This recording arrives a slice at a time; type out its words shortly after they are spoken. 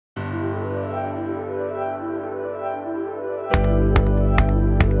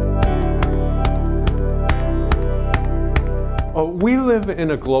We live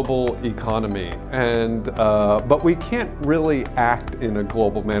in a global economy, and but we can't really act in a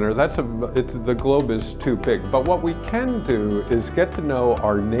global manner. The globe is too big. But what we can do is get to know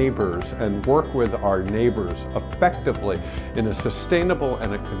our neighbors and work with our neighbors effectively in a sustainable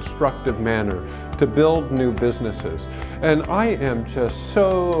and a constructive manner to build new businesses. And I am just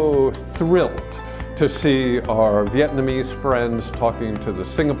so thrilled to see our Vietnamese friends talking to their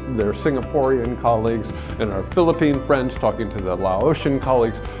Singaporean colleagues and our Philippine friends talking to the Laotian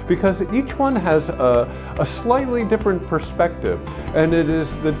colleagues, because each one has a slightly different perspective, and it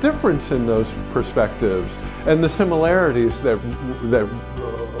is the difference in those perspectives and the similarities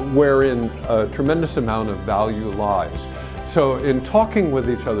wherein a tremendous amount of value lies. So in talking with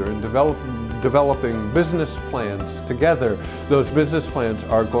each other and developing business plans together, those business plans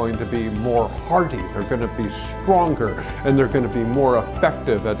are going to be more hardy, they're going to be stronger, and they're going to be more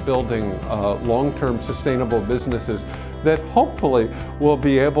effective at building long-term sustainable businesses that hopefully will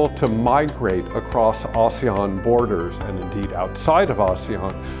be able to migrate across ASEAN borders and indeed outside of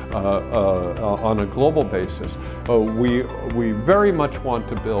ASEAN on a global basis. We very much want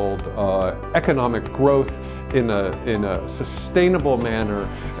to build economic growth in a sustainable manner,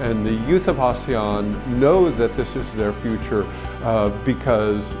 and the youth of ASEAN know that this is their future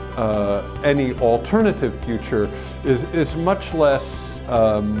because any alternative future is much less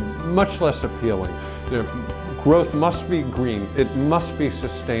appealing. Growth must be green, it must be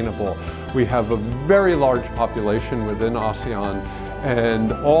sustainable. We have a very large population within ASEAN,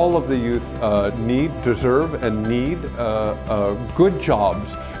 and all of the youth deserve and need good jobs,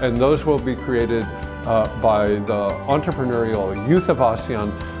 and those will be created by the entrepreneurial youth of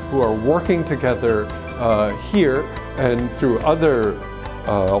ASEAN who are working together here and through other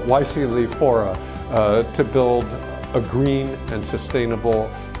YSEALI fora to build a green and sustainable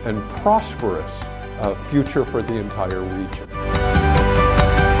and prosperous future for the entire region.